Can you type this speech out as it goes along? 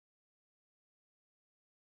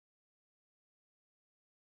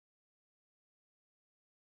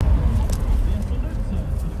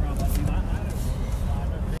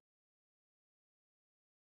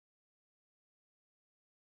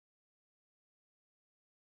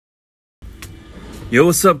Yo,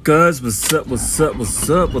 what's up, guys? What's up? What's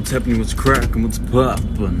happening? What's cracking? What's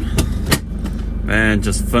poppin'? Man,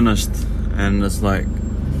 just finished, and it's like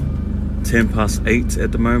 8:10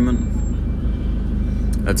 at the moment.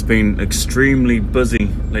 It's been extremely busy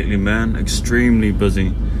lately, man. Extremely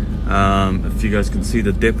busy. If you guys can see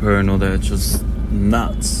the depot and all that, it's just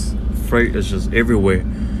nuts. Freight is just everywhere.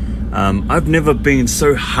 I've never been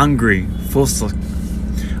so hungry for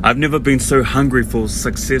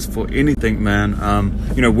success for anything, man.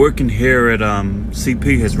 You know, working here at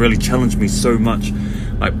CP has really challenged me so much,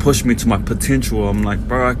 like pushed me to my potential. I'm like,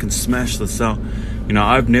 bro, I can smash this out. You know,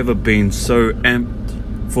 I've never been so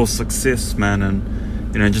amped for success, man. And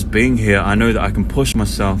you know, just being here, I know that I can push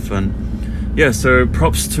myself. And yeah, so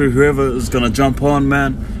props to whoever is gonna jump on,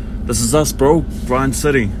 man. This is us, bro. Grind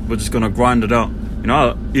City. We're just gonna grind it out. You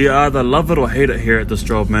know, you either love it or hate it here at this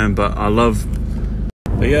job, man. But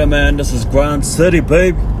yeah, man, this is Grind City,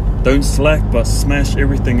 babe. Don't slack, but smash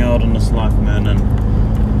everything out in this life, man. And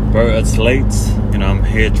bro, it's late. You know, I'm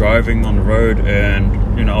here driving on the road, and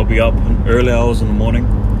you know, I'll be up in early hours in the morning,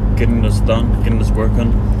 getting this done, getting this work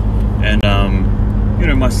on. And you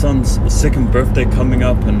know, my son's second birthday coming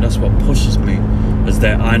up, and that's what pushes me, is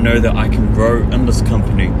that I know that I can grow in this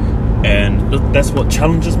company, and that's what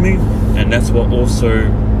challenges me, and that's what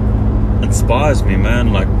also inspires me,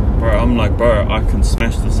 man. Like, bro, I'm like, bro, I can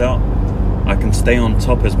smash this out. I can stay on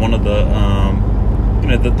top as one of the, you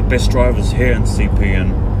know, the best drivers here in CP, and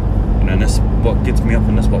you know, and that's what gets me up,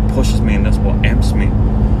 and that's what pushes me, and that's what amps me.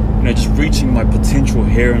 You know, just reaching my potential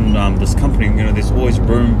here in this company. You know, there's always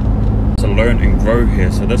room to learn and grow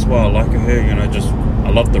here, so that's why I like it here. You know, just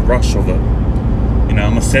I love the rush of it. You know,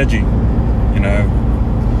 I'm a Saji. You know,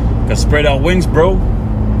 gotta spread our wings, bro.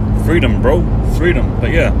 Freedom, bro. Freedom.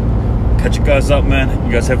 But yeah, catch you guys up, man.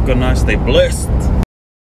 You guys have a good night. Stay blessed.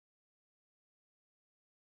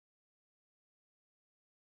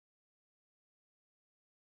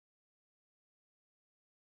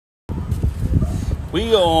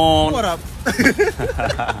 We on. What up?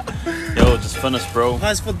 Yo, just finished, bro.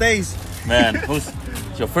 Nice for days. Man, it's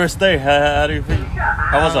your first day. How do you feel?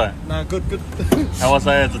 How was I? Nah, good. How was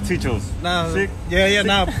I as a teacher? Nah, sick? Yeah,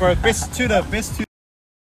 nah, bro. Best tutor.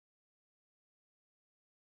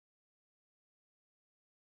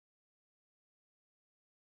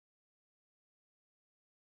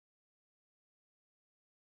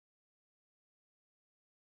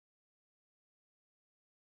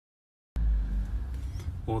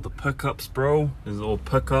 All the pickups, bro. There's all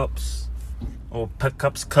pickups. All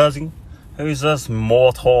pickups, cousin. Who's this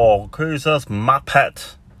mortal? Who's this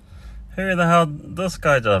muppet? Who the hell? This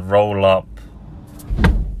guy just roll up.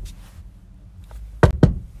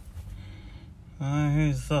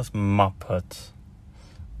 Who's this muppet?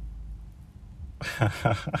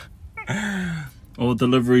 All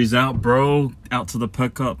deliveries out, bro. Out to the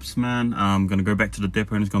pickups, man. I'm gonna go back to the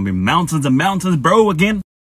depot, and it's gonna be mountains and mountains, bro, again.